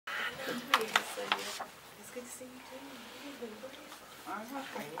It's good to see you too. You've been great. I know.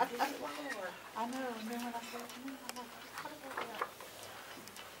 I know. And then when I said, I'm like, what about that?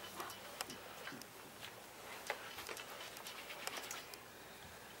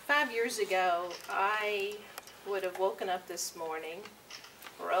 5 years ago, I would have woken up this morning,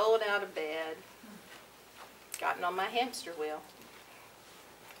 rolled out of bed, gotten on my hamster wheel,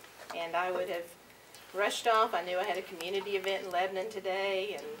 and I would have rushed off. I knew I had a community event in Lebanon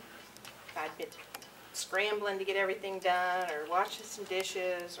today, and I'd been scrambling to get everything done or washing some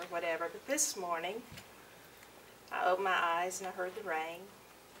dishes or whatever. But this morning, I opened my eyes and I heard the rain.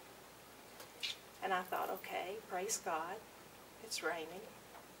 And I thought, okay, praise God, it's raining.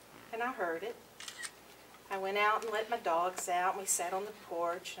 And I heard it. I went out and let my dogs out, and we sat on the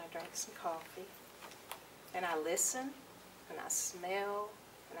porch, and I drank some coffee. And I listen, and I smell,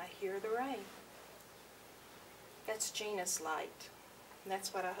 and I hear the rain. That's Gina's light. And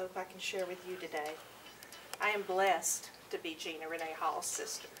that's what I hope I can share with you today. I am blessed to be Gina Renee Hall's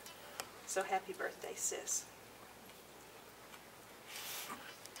sister. So happy birthday, sis.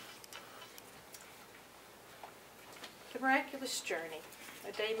 The Miraculous Journey,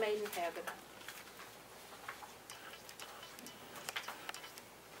 a day made in heaven.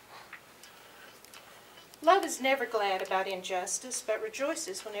 Love is never glad about injustice, but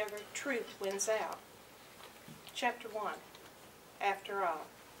rejoices whenever truth wins out. Chapter 1, After All.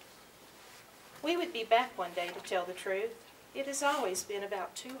 We would be back one day to tell the truth. It has always been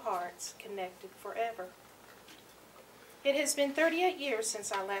about two hearts connected forever. It has been 38 years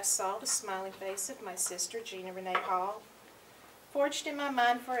since I last saw the smiling face of my sister, Gina Renee Hall, forged in my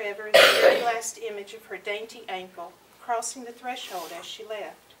mind forever is the very last image of her dainty ankle crossing the threshold as she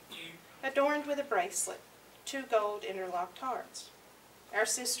left, adorned with a bracelet, 2 gold interlocked hearts. Our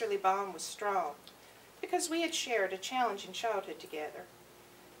sisterly bond was strong because we had shared a challenging childhood together,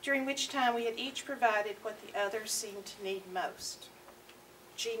 during which time we had each provided what the other seemed to need most.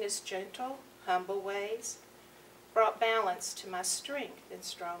 Gina's gentle, humble ways brought balance to my strength and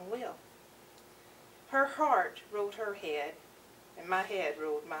strong will. Her heart ruled her head, and my head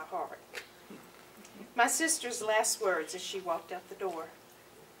ruled my heart. My sister's last words as she walked out the door,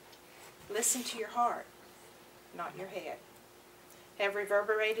 "Listen to your heart, not your head," have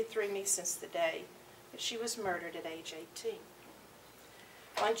reverberated through me since the day that she was murdered at age 18.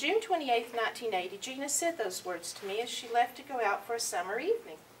 On June 28, 1980, Gina said those words to me as she left to go out for a summer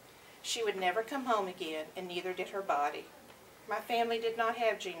evening. She would never come home again, and neither did her body. My family did not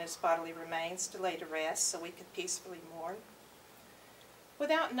have Gina's bodily remains to lay to rest so we could peacefully mourn.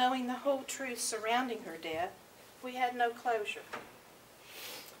 Without knowing the whole truth surrounding her death, we had no closure.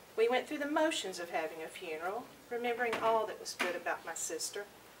 We went through the motions of having a funeral, remembering all that was good about my sister.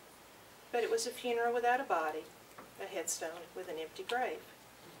 But it was a funeral without a body, a headstone with an empty grave.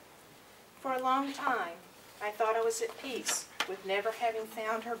 For a long time, I thought I was at peace with never having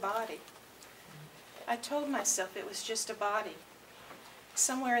found her body. I told myself it was just a body,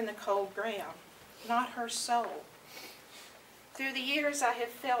 somewhere in the cold ground, not her soul. Through the years, I have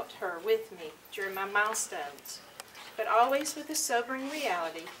felt her with me during my milestones, but always with the sobering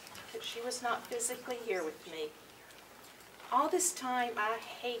reality that she was not physically here with me. All this time, I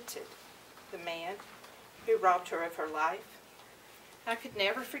hated the man who robbed her of her life. I could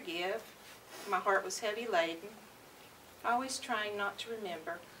never forgive. My heart was heavy laden, always trying not to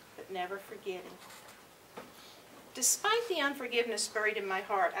remember, but never forgetting. Despite the unforgiveness buried in my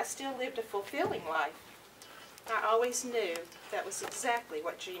heart, I still lived a fulfilling life. I always knew that was exactly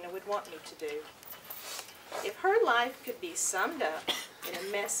what Gina would want me to do. If her life could be summed up in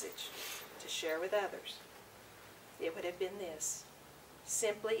a message to share with others, it would have been this: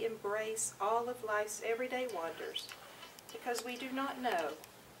 simply embrace all of life's everyday wonders, because we do not know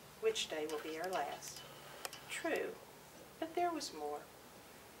which day will be our last. True, but there was more.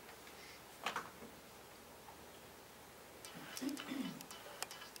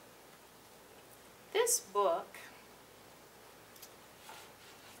 This book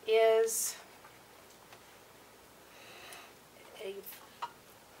is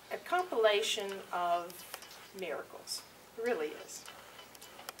a compilation of miracles. It really is.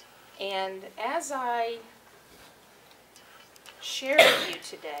 And as I share with you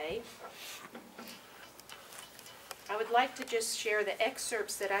today, I would like to just share the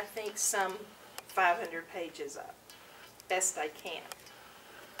excerpts that I think sum 500 pages up, best I can.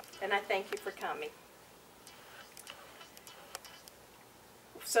 And I thank you for coming.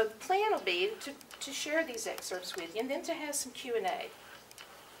 So the plan will be to share these excerpts with you and then to have some Q&A.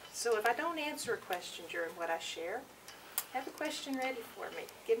 So if I don't answer a question during what I share, have a question ready for me.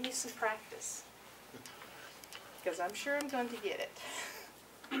 Give me some practice, because I'm sure I'm going to get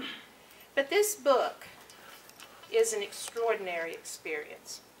it. But this book is an extraordinary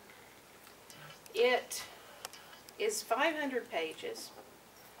experience. It is 500 pages,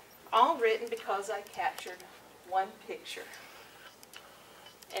 all written because I captured one picture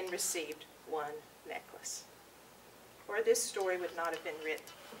and received one necklace, or this story would not have been written.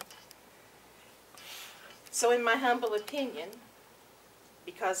 So in my humble opinion,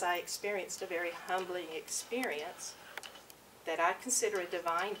 because I experienced a very humbling experience that I consider a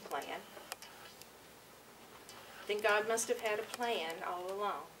divine plan, then God must have had a plan all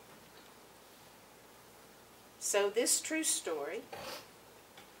along. So this true story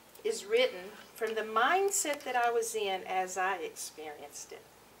is written from the mindset that I was in as I experienced it,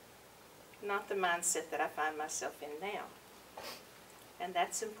 not the mindset that I find myself in now. And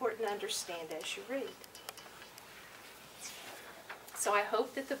that's important to understand as you read. So I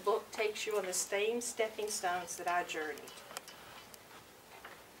hope that the book takes you on the same stepping stones that I journeyed.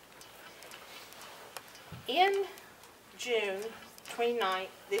 In June 29th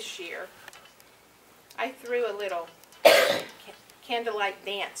this year, I threw a little candlelight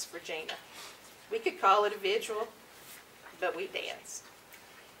dance for Gina. We could call it a vigil, but we danced.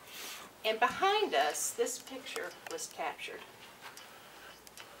 And behind us, this picture was captured.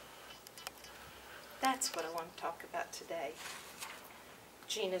 That's what I want to talk about today.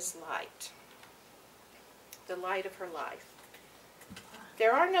 Gina's light. The light of her life.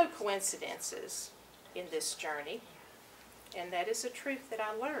 There are no coincidences in this journey, and that is a truth that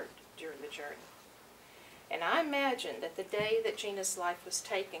I learned during the journey. And I imagine that the day that Gina's life was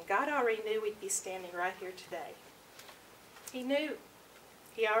taken, God already knew we'd be standing right here today. He knew.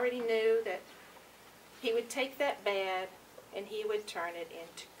 He already knew that He would take that bad and He would turn it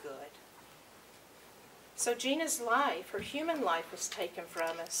into good. So Gina's life, her human life, was taken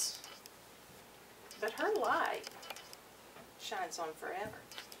from us. But her light shines on forever.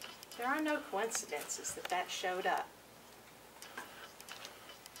 There are no coincidences that that showed up.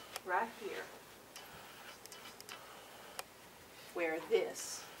 Right here, where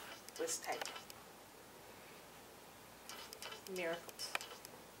this was taken. Miracles.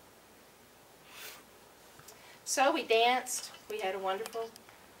 So we danced, we had a wonderful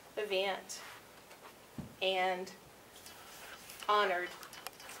event, and honored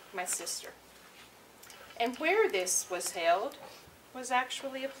my sister. And where this was held was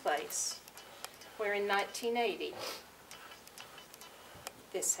actually a place where in 1980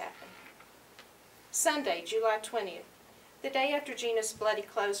 this happened. Sunday, July 20th, the day after Gina's bloody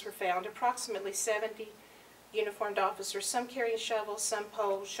clothes were found, approximately 70 uniformed officers, some carrying shovels, some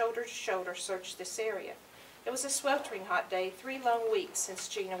poles, shoulder to shoulder, searched this area. It was a sweltering hot day, 3 long weeks since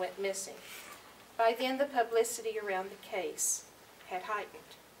Gina went missing. By then, the publicity around the case had heightened.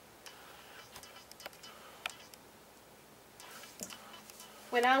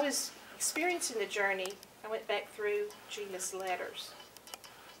 When I was experiencing the journey, I went back through Gina's letters.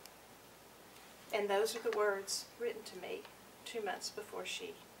 And those are the words written to me 2 months before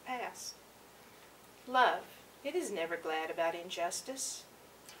she passed. Love, it is never glad about injustice,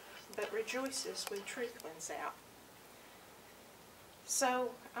 but rejoices when truth wins out.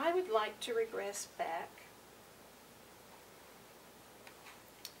 So I would like to regress back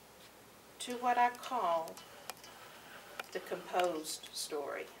to what I call the composed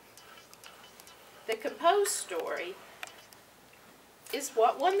story. The composed story is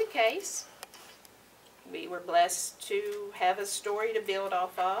what won the case. We were blessed to have a story to build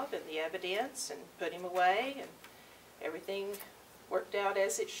off of and the evidence and put him away, and everything worked out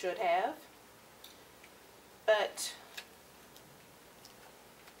as it should have. But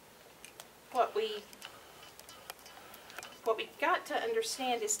what we got to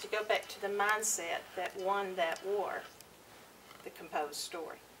understand is to go back to the mindset that won that war, the composed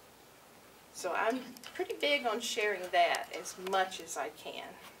story. So I'm pretty big on sharing that as much as I can.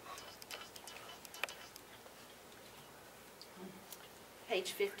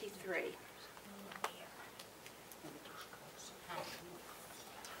 Page 53.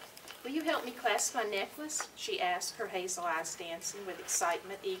 Will you help me clasp my necklace? She asked, her hazel eyes dancing with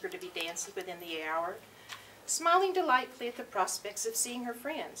excitement, eager to be dancing within the hour, smiling delightfully at the prospects of seeing her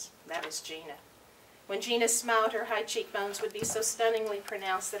friends. That was Gina. When Gina smiled, her high cheekbones would be so stunningly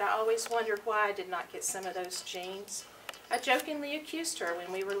pronounced that I always wondered why I did not get some of those genes. I jokingly accused her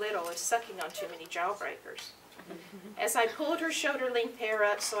when we were little of sucking on too many jawbreakers. As I pulled her shoulder-length hair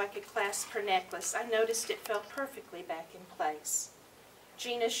up so I could clasp her necklace, I noticed it fell perfectly back in place.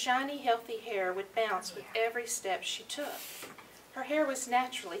 Gina's shiny, healthy hair would bounce with every step she took. Her hair was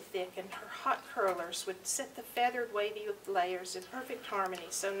naturally thick, and her hot curlers would set the feathered, wavy layers in perfect harmony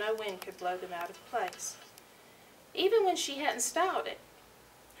so no wind could blow them out of place. Even when she hadn't styled it,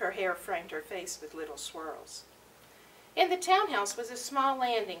 Her hair framed her face with little swirls. In the townhouse was a small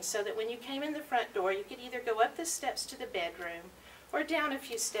landing so that when you came in the front door, you could either go up the steps to the bedroom or down a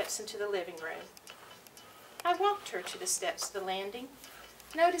few steps into the living room. I walked her to the steps of the landing,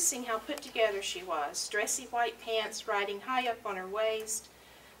 noticing how put together she was, dressy white pants riding high up on her waist,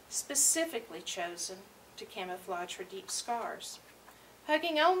 specifically chosen to camouflage her deep scars,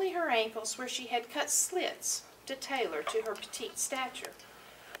 hugging only her ankles where she had cut slits to tailor to her petite stature,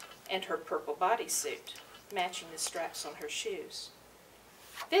 and her purple bodysuit, matching the straps on her shoes.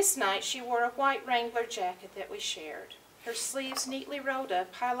 This night she wore a white Wrangler jacket that we shared, her sleeves neatly rolled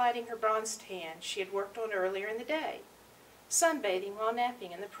up, highlighting her bronzed hand she had worked on earlier in the day, sunbathing while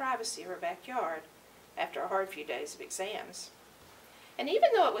napping in the privacy of her backyard after a hard few days of exams. And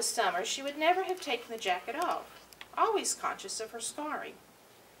even though it was summer, she would never have taken the jacket off, always conscious of her scarring.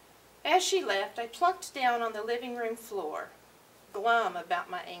 As she left, I plunked down on the living room floor, glum about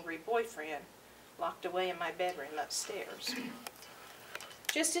my angry boyfriend, locked away in my bedroom upstairs.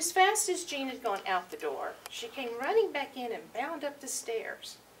 Just as fast as Jean had gone out the door, she came running back in and bounded up the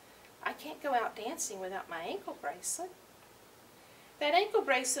stairs. I can't go out dancing without my ankle bracelet. That ankle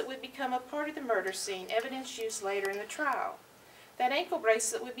bracelet would become a part of the murder scene, evidence used later in the trial. That ankle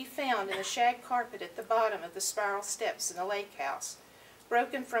bracelet would be found in the shag carpet at the bottom of the spiral steps in the lake house,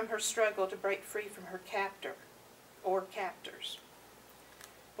 broken from her struggle to break free from her captor, or captors.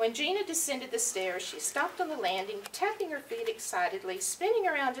 When Gina descended the stairs, she stopped on the landing, tapping her feet excitedly, spinning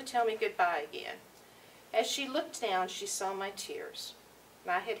around to tell me goodbye again. As she looked down, she saw my tears.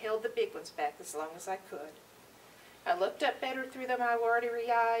 I had held the big ones back as long as I could. I looked up at her through my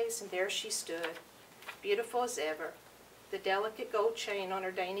watery eyes, and there she stood, beautiful as ever, the delicate gold chain on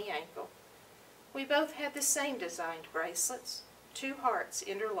her dainty ankle. We both had the same designed bracelets, 2 hearts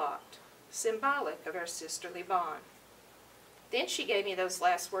interlocked, symbolic of our sisterly bond. Then she gave me those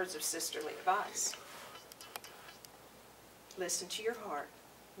last words of sisterly advice. Listen to your heart,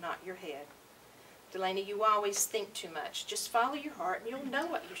 not your head. Delaney, you always think too much. Just follow your heart and you'll know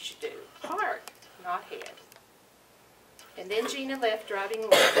what you should do. Heart, not head. And then Gina left driving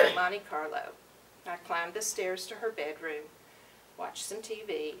away to Monte Carlo. I climbed the stairs to her bedroom, watched some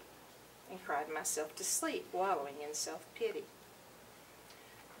TV, and cried myself to sleep, wallowing in self-pity.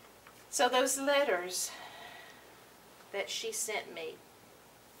 So those letters that she sent me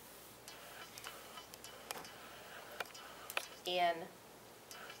in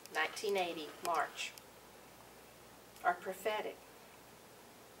 1980, March, are prophetic.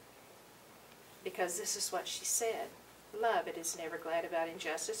 Because this is what she said. Love, it is never glad about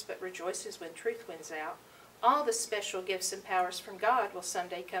injustice, but rejoices when truth wins out. All the special gifts and powers from God will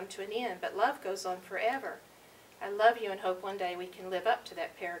someday come to an end, but love goes on forever. I love you and hope one day we can live up to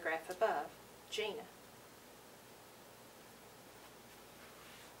that paragraph above. Gina.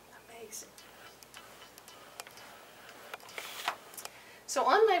 Amazing. So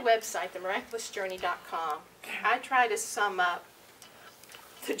on my website, themiraculousjourney.com, I try to sum up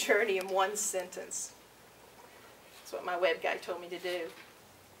the journey in one sentence. That's what my web guy told me to do.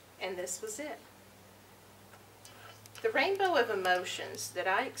 And this was it. The rainbow of emotions that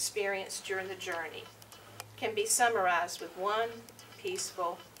I experienced during the journey can be summarized with one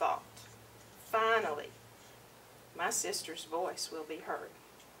peaceful thought. Finally, my sister's voice will be heard.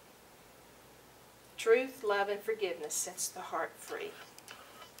 Truth, love, and forgiveness sets the heart free.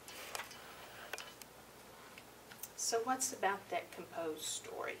 So what's about that composed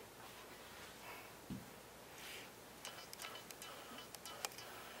story?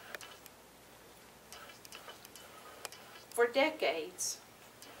 For decades,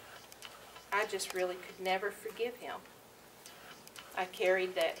 I just really could never forgive him. I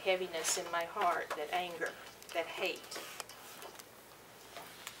carried that heaviness in my heart, that anger, that hate.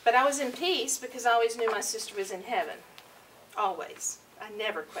 But I was in peace because I always knew my sister was in heaven. Always. I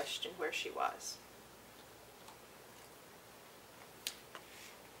never questioned where she was.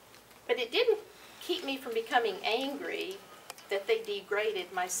 But it didn't keep me from becoming angry that they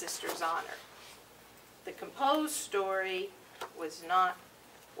degraded my sister's honor. The composed story was not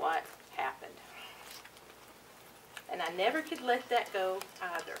what happened. And I never could let that go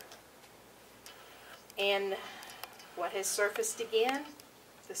either. And what has surfaced again?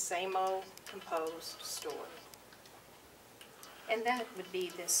 The same old composed story. And that would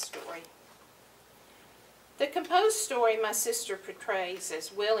be this story. The composed story my sister portrays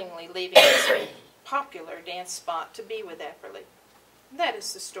as willingly leaving this popular dance spot to be with Epperly. That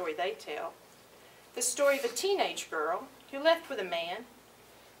is the story they tell. The story of a teenage girl who left with a man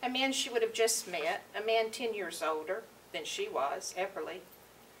she would have just met, a man 10 years older than she was, Epperly,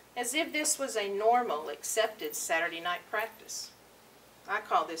 as if this was a normal, accepted Saturday night practice. I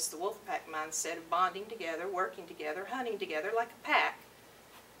call this the wolf pack mindset of bonding together, working together, hunting together like a pack,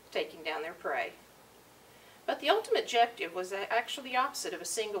 taking down their prey. But the ultimate objective was actually the opposite of a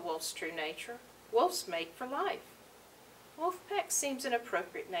single wolf's true nature. Wolves mate for life. Wolf pack seems an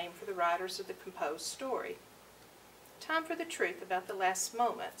appropriate name for the writers of the composed story. Time for the truth about the last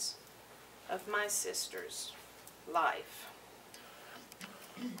moments of my sister's life.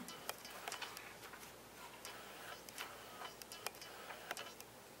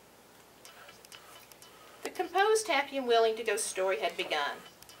 The composed, happy, and willing to go story had begun.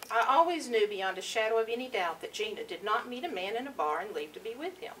 I always knew beyond a shadow of any doubt that Gina did not meet a man in a bar and leave to be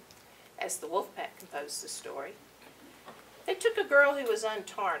with him, as the wolf pack composed the story. They took a girl who was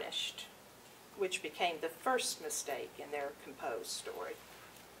untarnished, which became the first mistake in their composed story.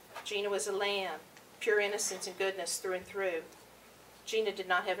 Gina was a lamb, pure innocence and goodness through and through. Gina did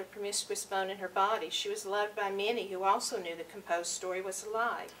not have a promiscuous bone in her body. She was loved by many who also knew the composed story was a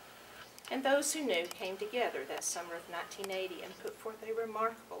lie. And those who knew came together that summer of 1980 and put forth a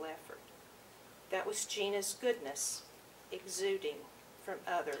remarkable effort. That was Gina's goodness exuding from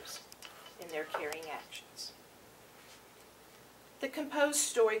others in their caring actions. The composed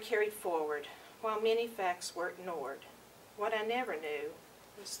story carried forward, while many facts were ignored. What I never knew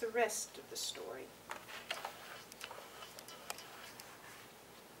was the rest of the story.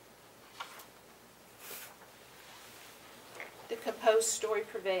 The composed story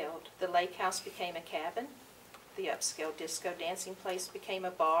prevailed. The lake house became a cabin. The upscale disco dancing place became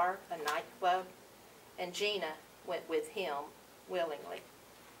a bar, a nightclub, and Gina went with him willingly.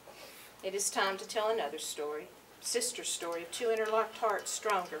 It is time to tell another story, sister story of two interlocked hearts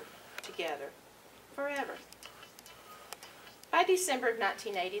stronger together forever. By December of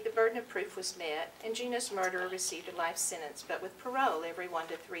 1980, the burden of proof was met, and Gina's murderer received a life sentence, but with parole every 1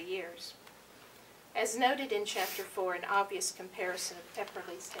 to 3 years. As noted in Chapter 4, an obvious comparison of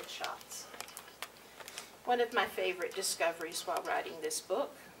Epperly's headshots. One of my favorite discoveries while writing this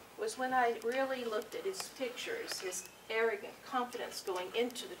book was when I really looked at his pictures, his arrogant confidence going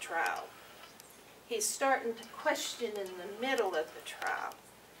into the trial. He's starting to question in the middle of the trial,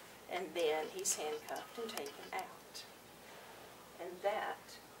 and then he's handcuffed and taken out. And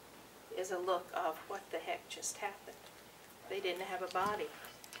that is a look of what the heck just happened. They didn't have a body.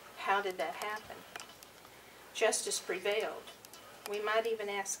 How did that happen? Justice prevailed. We might even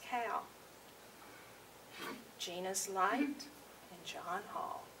ask how. Gina's light and John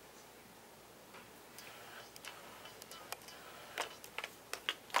Hall.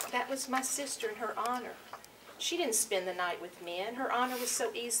 That was my sister in her honor. She didn't spend the night with men. Her honor was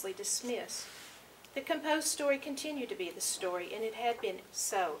so easily dismissed. The composed story continued to be the story, and it had been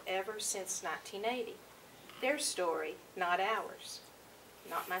so ever since 1980. Their story, not ours.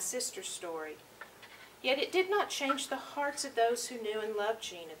 Not my sister's story. Yet it did not change the hearts of those who knew and loved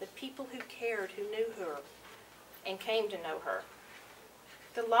Gina, the people who cared, who knew her, and came to know her.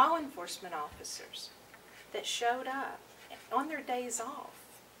 The law enforcement officers that showed up on their days off.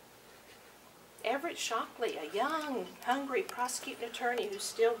 Everett Shockley, a young, hungry prosecuting attorney who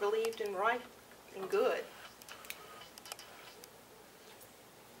still believed in right and good.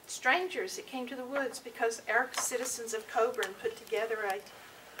 Strangers that came to the woods because our citizens of Coeburn put together a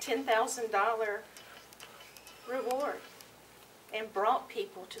 $10,000 reward and brought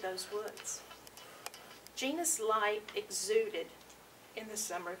people to those woods. Gina's light exuded in the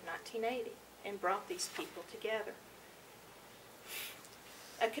summer of 1980 and brought these people together.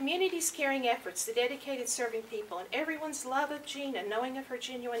 A community's caring efforts, the dedicated serving people, and everyone's love of Gina, knowing of her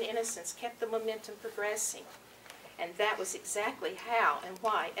genuine innocence, kept the momentum progressing. And that was exactly how and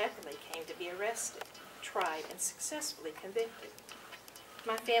why Epperly came to be arrested, tried, and successfully convicted.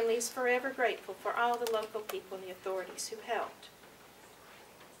 My family is forever grateful for all the local people and the authorities who helped.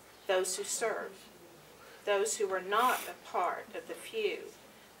 Those who served, those who were not a part of the few,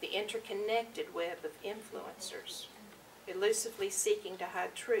 the interconnected web of influencers, elusively seeking to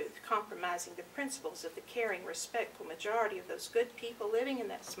hide truth, compromising the principles of the caring, respectful majority of those good people living in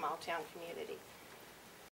that small town community.